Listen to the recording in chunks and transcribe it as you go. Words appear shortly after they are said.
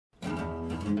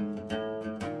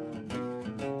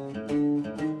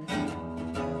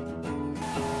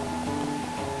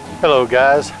Hello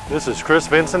guys, this is Chris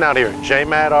Vincent out here at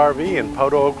JMAT RV in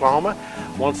Poto, Oklahoma.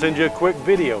 I want to send you a quick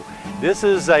video. This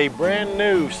is a brand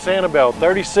new Sanibel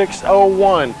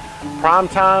 3601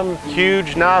 primetime,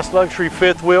 huge, nice luxury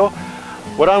fifth wheel.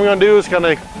 What I'm going to do is going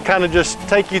to kind of just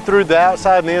take you through the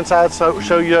outside and the inside, so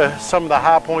show you some of the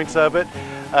high points of it.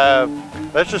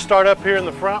 Let's just start up here in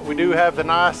the front. We do have the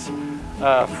nice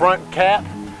front cap.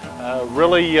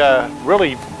 Really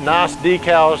nice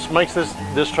decals, makes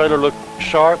this trailer look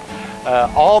sharp.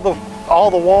 All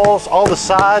the walls, all the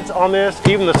sides on this,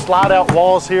 even the slide out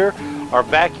walls here are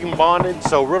vacuum bonded,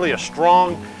 so really a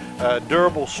strong,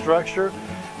 durable structure.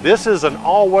 This is an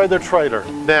all-weather trailer.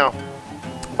 Now,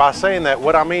 by saying that,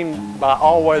 what I mean by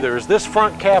all-weather is this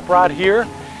front cap right here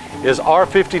is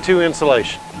R52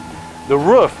 insulation. The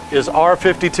roof is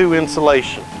R52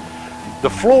 insulation. The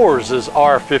floors is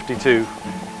R52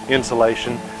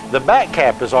 insulation. The back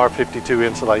cap is R52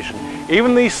 insulation.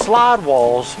 Even these slide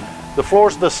walls, the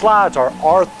floors of the slides are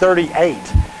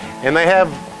R38, and they have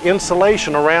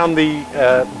insulation around the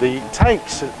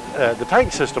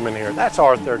tank system in here. That's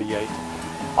R38.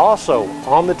 Also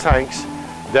on the tanks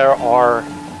there are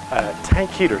tank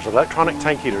heaters, electronic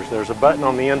tank heaters. There's a button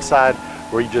on the inside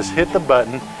where you just hit the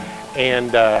button,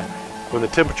 and when the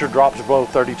temperature drops below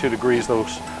 32 degrees,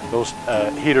 those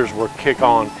heaters will kick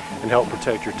on and help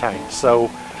protect your tank. So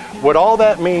what all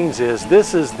that means is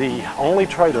this is the only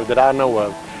trailer that I know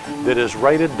of that is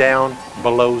rated down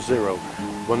below zero.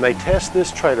 When they test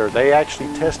this trailer, they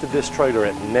actually tested this trailer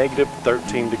at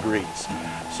 -13 degrees.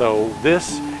 So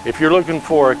this, if you're looking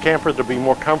for a camper to be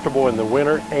more comfortable in the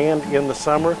winter and in the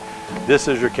summer, this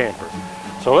is your camper.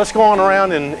 So let's go on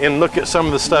around and look at some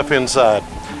of the stuff inside.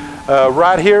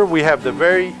 Right here we have the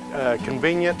very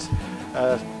convenient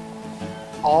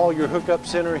all your hookup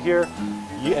center here.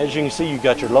 As you can see, you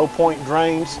got your low point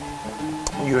drains.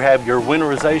 You have your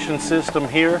winterization system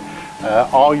here.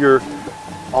 All your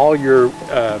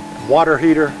water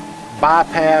heater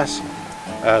bypass.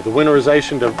 The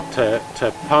winterization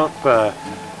to pump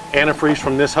antifreeze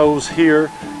from this hose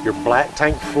here. Your black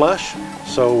tank flush.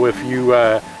 So if you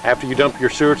after you dump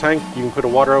your sewer tank, you can put a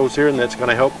water hose here, and that's going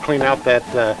to help clean out that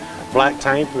black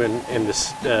tank and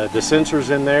the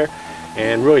sensors in there,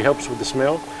 and really helps with the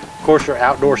smell. Of course, your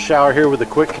outdoor shower here with a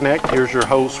quick connect. Here's your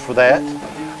hose for that.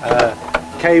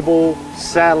 Cable,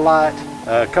 satellite,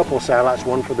 a couple of satellites,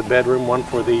 one for the bedroom, one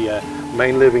for the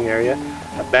main living area.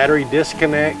 A battery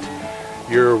disconnect,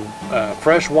 your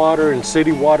fresh water and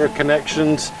city water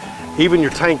connections, even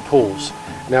your tank pools.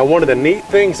 Now, one of the neat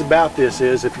things about this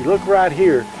is, if you look right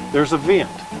here, there's a vent.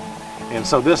 And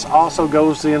so this also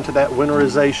goes into that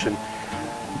winterization.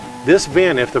 This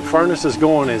vent, if the furnace is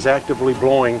going, is actively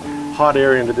blowing hot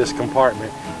air into this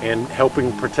compartment and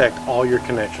helping protect all your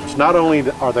connections. Not only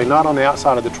are they not on the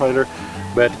outside of the trailer,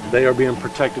 but they are being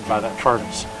protected by that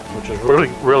furnace, which is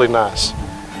really nice.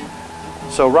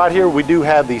 So right here we do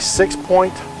have the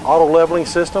 6-point auto leveling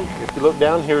system. If you look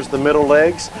down, here's the middle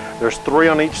legs. There's 3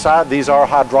 on each side. These are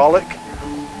hydraulic.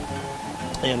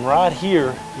 And right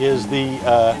here is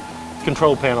the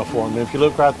control panel for them. And if you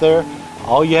look right there,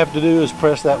 all you have to do is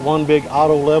press that one big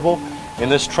auto level,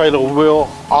 and this trailer will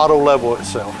auto level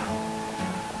itself.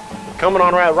 Coming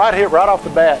on right here, right off the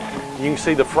bat, you can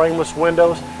see the frameless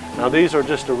windows. Now these are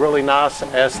just a really nice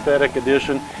aesthetic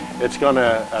addition. It's going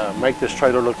to make this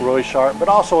trailer look really sharp, but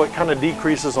also it kind of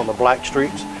decreases on the black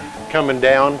streaks coming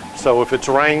down. So if it's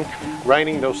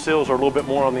raining, those sills are a little bit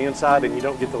more on the inside, and you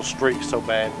don't get those streaks so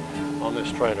bad on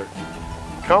this trailer.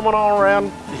 Coming on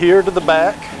around here to the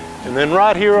back, and then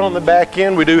right here on the back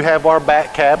end, we do have our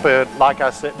back cap, like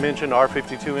I mentioned,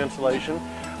 R52 insulation.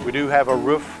 We do have a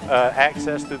roof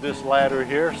access through this ladder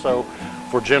here, so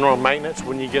for general maintenance,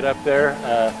 when you get up there,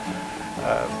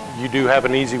 you do have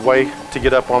an easy way to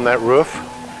get up on that roof.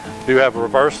 We do have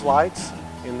reverse lights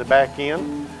in the back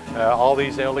end, all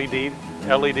these LED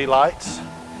lights.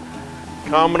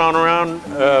 Coming on around,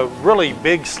 really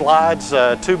big slides,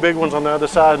 2 big ones on the other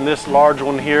side, and this large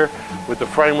one here with the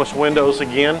frameless windows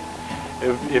again.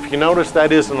 If you notice,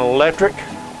 that is an electric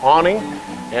awning,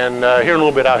 and here in a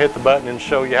little bit I'll hit the button and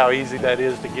show you how easy that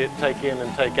is to take in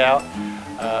and take out.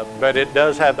 But it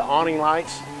does have the awning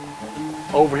lights.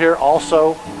 Over here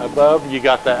also above, you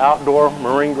got the outdoor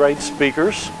marine grade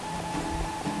speakers.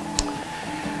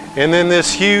 And then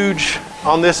this huge,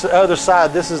 on this other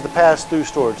side, this is the pass-through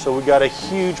storage. So we've got a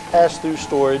huge pass-through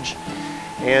storage,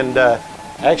 and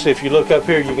actually, if you look up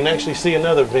here, you can actually see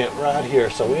another vent right here.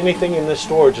 So anything in this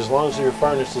storage, as long as your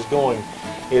furnace is going,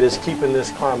 it is keeping this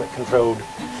climate controlled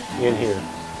in here.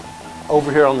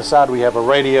 Over here on the side, we have a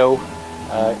radio,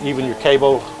 even your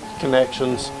cable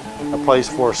connections, a place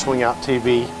for a swing out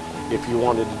TV, if you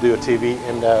wanted to do a TV.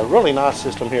 And a really nice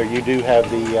system here, you do have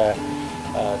the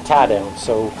tie down,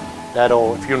 so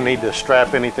that'll, if you need to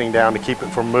strap anything down to keep it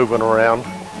from moving around.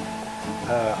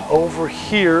 Over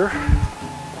here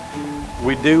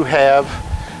we do have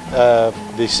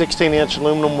the 16-inch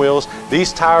aluminum wheels.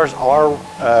 These tires are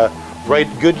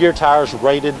Goodyear tires,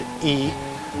 rated E,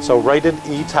 so rated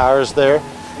E tires there.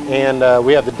 And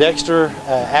we have the Dexter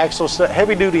axles,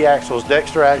 heavy duty axles,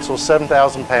 Dexter axles,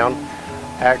 7,000 pound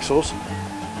axles.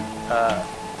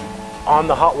 On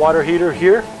the hot water heater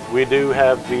here, we do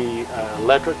have the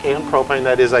electric and propane.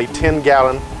 That is a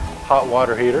 10-gallon hot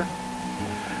water heater.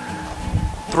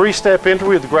 3-step entry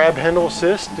with grab handle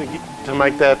assist to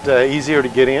make that easier to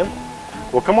get in.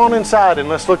 Well, come on inside and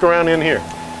let's look around in here.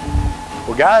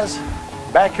 Well, guys,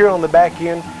 back here on the back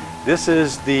end, this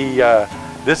is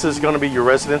going to be your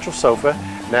residential sofa.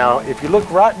 Now, if you look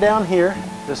right down here,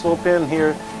 this little pin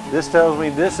here, this tells me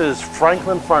this is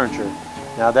Franklin furniture.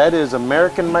 Now, that is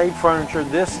American-made furniture.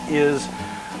 This is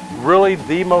really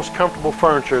the most comfortable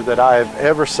furniture that I have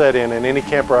ever sat in any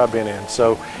camper I've been in.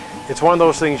 So it's one of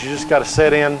those things you just got to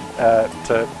set in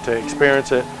to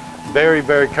experience it. Very,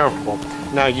 very comfortable.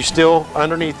 Now, you still,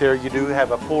 underneath there, you do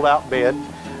have a pull-out bed,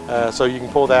 so you can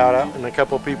pull that out and a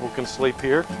couple of people can sleep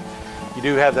here. You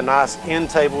do have the nice end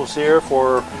tables here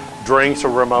for drinks or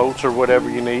remotes or whatever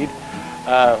you need.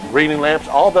 Reading lamps,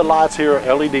 all the lights here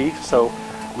are LED, so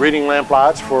reading lamp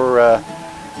lights for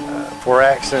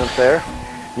accent there.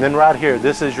 And then right here,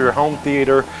 this is your home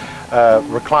theater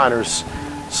recliners.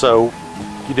 So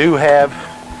you do have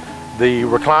the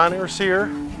recliners here,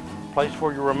 place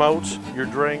for your remotes, your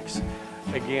drinks.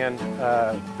 Again,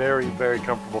 very, very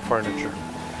comfortable furniture.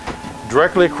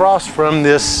 Directly across from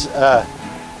this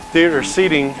theater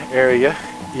seating area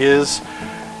is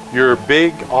your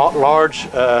big, large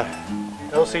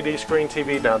LCD screen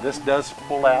TV. Now, this does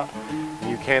pull out.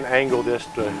 You can angle this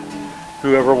to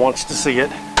whoever wants to see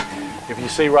it. If you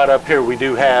see right up here, we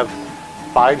do have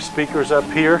 5 speakers up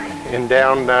here, and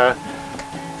down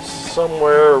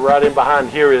somewhere right in behind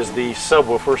here is the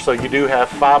subwoofer. So you do have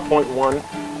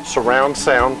 5.1 surround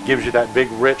sound, gives you that big,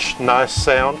 rich, nice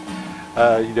sound.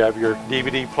 You have your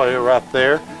DVD player right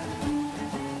there.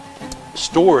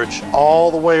 Storage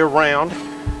all the way around.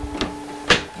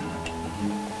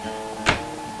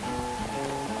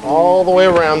 All the way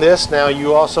around this. Now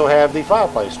you also have the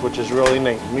fireplace, which is really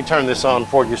neat. Let me turn this on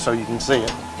for you so you can see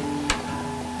it.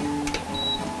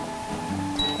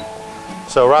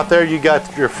 So right there you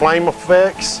got your flame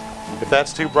effects. If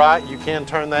that's too bright, you can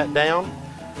turn that down.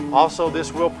 Also,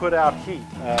 this will put out heat.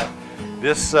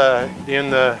 In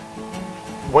the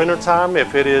winter time,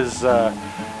 if it is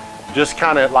just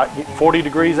kind of like 40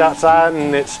 degrees outside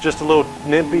and it's just a little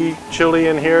nippy, chilly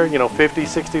in here, 50,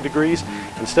 60 degrees,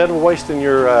 instead of wasting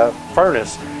your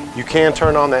furnace, you can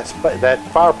turn on that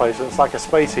fireplace. It's like a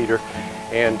space heater,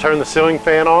 and turn the ceiling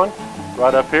fan on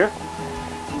right up here,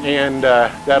 and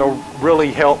that'll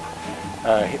really help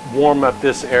warm up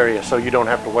this area so you don't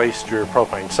have to waste your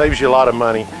propane. Saves you a lot of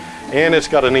money, and it's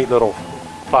got a neat little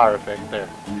fire effect there.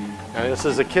 Now, this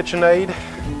is a KitchenAid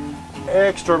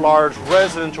extra large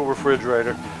residential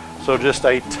refrigerator, so just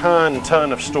a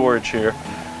ton of storage here.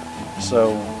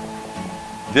 So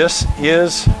this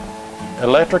is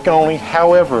electric only.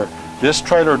 However, this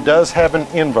trailer does have an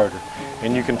inverter,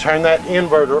 and you can turn that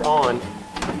inverter on,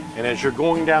 and as you're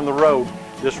going down the road,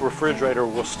 this refrigerator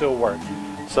will still work.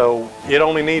 So it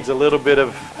only needs a little bit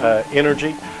of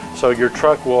energy, so your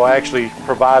truck will actually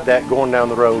provide that going down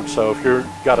the road. So if you've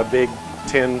got a big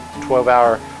 10-12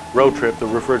 hour road trip, the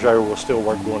refrigerator will still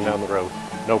work going down the road.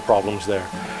 No problems there.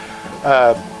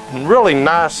 Really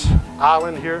nice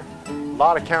island here. A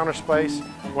lot of counter space.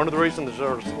 One of the reasons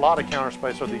there's a lot of counter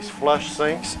space are these flush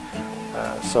sinks.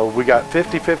 So we got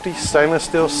 50/50 stainless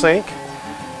steel sink.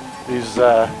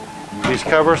 These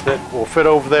covers that will fit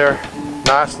over there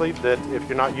nicely, that if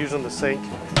you're not using the sink,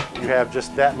 you have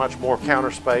just that much more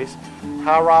counter space.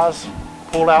 High-rise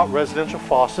pull-out residential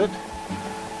faucet.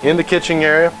 In the kitchen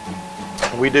area,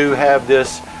 we do have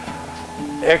this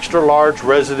extra large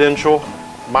residential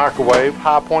microwave,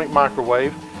 high point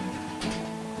microwave.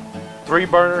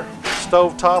 3-burner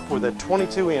stove top with a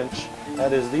 22-inch.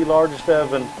 That is the largest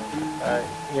oven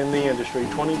in the industry,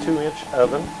 22-inch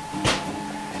oven.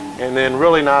 And then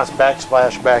really nice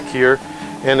backsplash back here.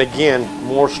 And again,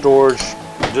 more storage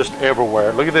just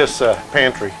everywhere. Look at this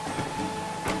pantry.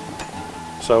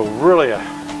 So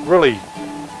really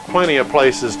plenty of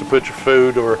places to put your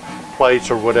food or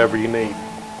plates or whatever you need.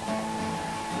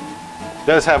 It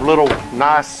does have little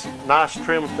nice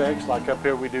trim effects, like up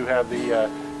here we do have the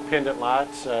pendant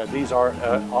lights. These are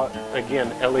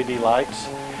again LED lights.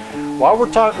 While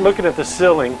we're looking at the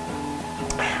ceiling,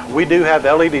 we do have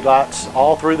LED lights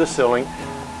all through the ceiling,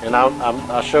 and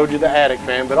I showed you the attic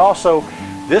fan, but also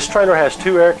this trailer has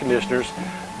 2 air conditioners,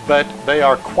 but they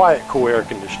are quiet cool air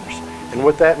conditioners. And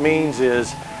what that means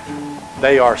is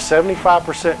they are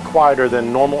 75% quieter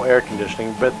than normal air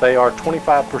conditioning, but they are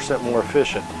 25% more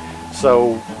efficient.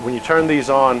 So when you turn these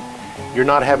on, you're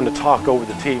not having to talk over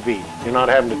the TV. You're not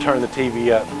having to turn the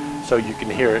TV up so you can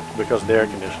hear it because of the air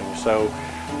conditioning. So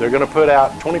they're going to put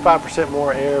out 25%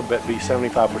 more air, but be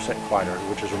 75% quieter,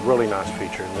 which is a really nice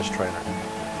feature in this trailer.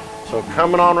 So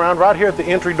coming on around right here at the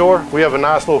entry door, we have a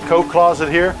nice little coat closet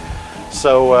here.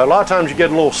 So a lot of times you get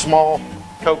a little small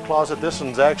coat closet. This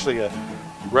one's actually a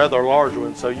rather large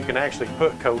one, so you can actually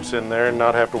put coats in there and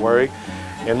not have to worry.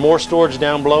 And more storage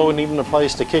down below, and even a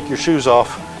place to kick your shoes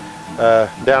off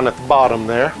down at the bottom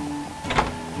there.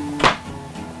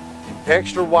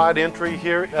 Extra wide entry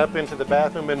here up into the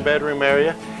bathroom and bedroom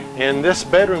area. And this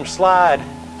bedroom slide,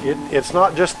 it's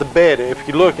not just the bed. If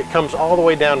you look, it comes all the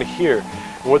way down to here.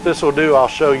 And what this will do, I'll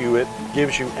show you, it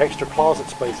gives you extra closet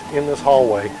space in this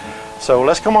hallway. So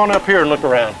let's come on up here and look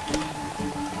around.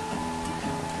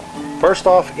 First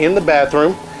off, in the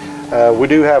bathroom, we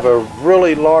do have a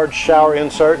really large shower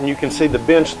insert, and you can see the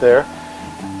bench there.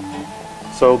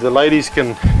 So the ladies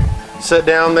can sit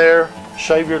down there,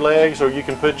 shave your legs, or you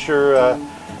can put your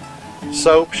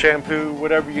soap, shampoo,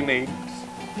 whatever you need.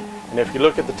 And if you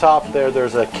look at the top there,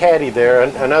 there's a caddy there,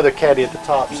 another caddy at the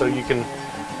top, so you can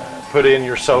put in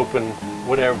your soap and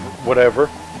whatever.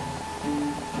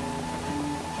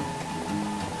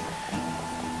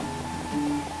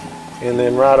 And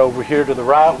then right over here to the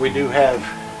right, we do have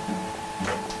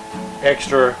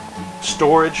extra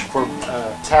storage for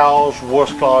towels,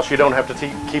 washcloths. You don't have to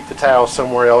keep the towels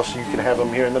somewhere else. You can have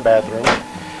them here in the bathroom.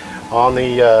 On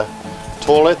the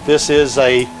toilet, this is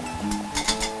a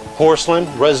porcelain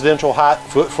residential height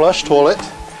foot flush toilet.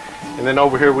 And then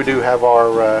over here we do have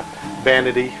our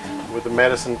vanity with the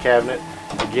medicine cabinet.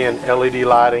 Again, LED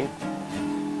lighting.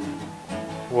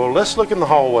 Well, let's look in the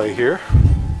hallway here.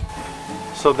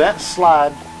 So that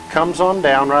slide comes on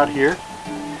down right here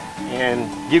and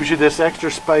gives you this extra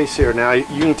space here. Now you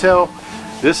can tell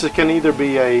this can either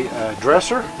be a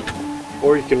dresser,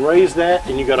 or you can raise that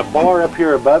and you got a bar up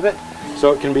here above it,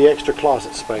 so it can be extra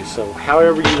closet space. So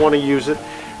however you want to use it.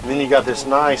 And then you got this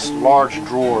nice large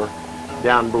drawer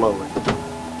down below it.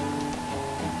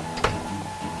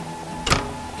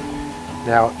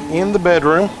 Now in the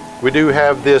bedroom, we do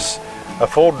have this a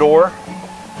full door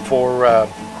for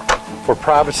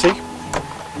privacy.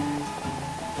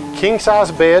 King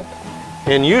size bed,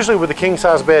 and usually with a king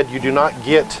size bed you do not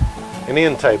get an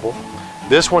end table.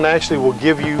 This one actually will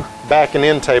give you back an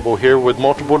end table here with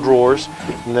multiple drawers,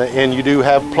 and you do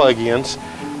have plug-ins,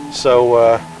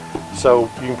 so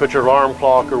you can put your alarm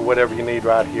clock or whatever you need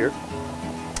right here.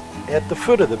 At the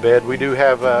foot of the bed we do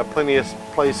have plenty of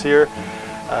place here.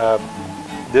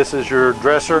 This is your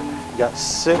dresser. You got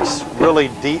 6 really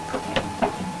deep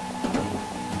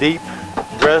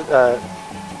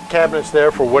cabinets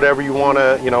there for whatever you want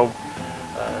to,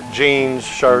 jeans,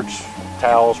 shirts,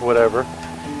 towels, whatever.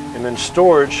 And then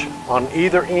storage on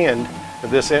either end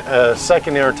of this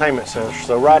second entertainment center.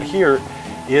 So right here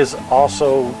is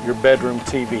also your bedroom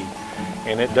TV,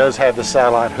 and it does have the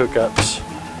satellite hookups.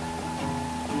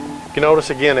 You can notice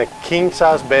again a king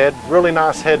size bed, really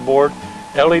nice headboard,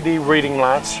 LED reading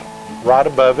lights right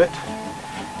above it,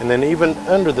 and then even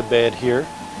under the bed here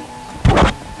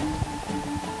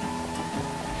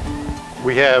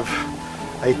we have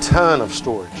a ton of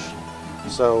storage.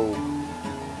 So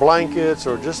blankets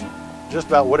or just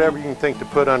about whatever you can think to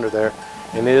put under there,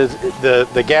 and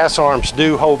the gas arms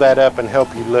do hold that up and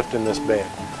help you lift in this bed.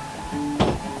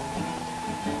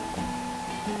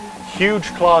 Huge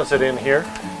closet in here,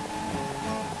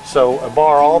 so a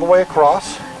bar all the way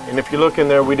across, and if you look in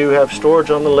there we do have storage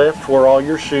on the left for all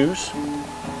your shoes,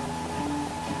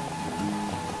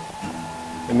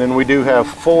 and then we do have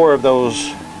 4 of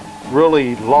those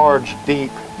really large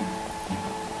deep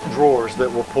drawers that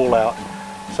will pull out.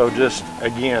 So just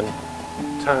again,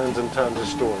 tons and tons of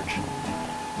storage.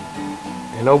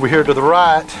 And over here to the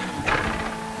right,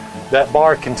 that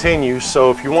bar continues,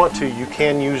 so if you want to, you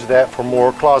can use that for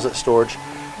more closet storage.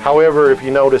 However, if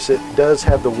you notice, it does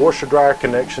have the washer dryer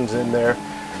connections in there,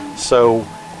 so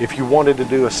if you wanted to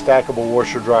do a stackable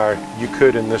washer dryer, you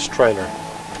could in this trailer.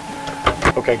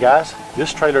 Okay guys,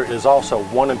 this trailer is also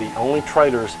one of the only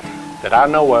trailers that I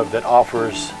know of that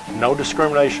offers no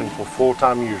discrimination for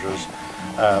full-time users.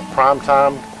 Prime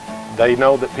time, they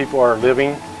know that people are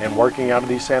living and working out of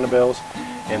these Sanibels,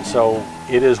 and so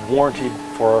it is warranted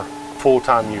for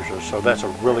full-time users. So that's a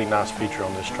really nice feature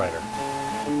on this trailer.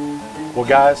 Well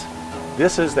guys,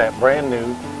 this is that brand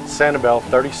new Sanibel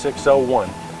 3601.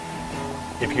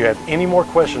 If you have any more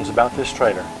questions about this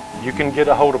trailer, you can get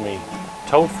a hold of me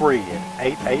toll free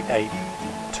at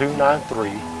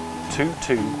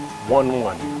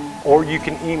 888-293-2211, or you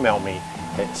can email me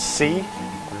at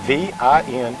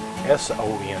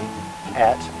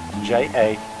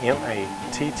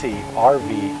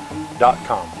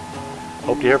cvinson@jamattrv.com.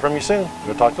 Hope to hear from you soon.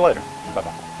 We'll talk to you later.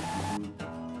 Bye-bye.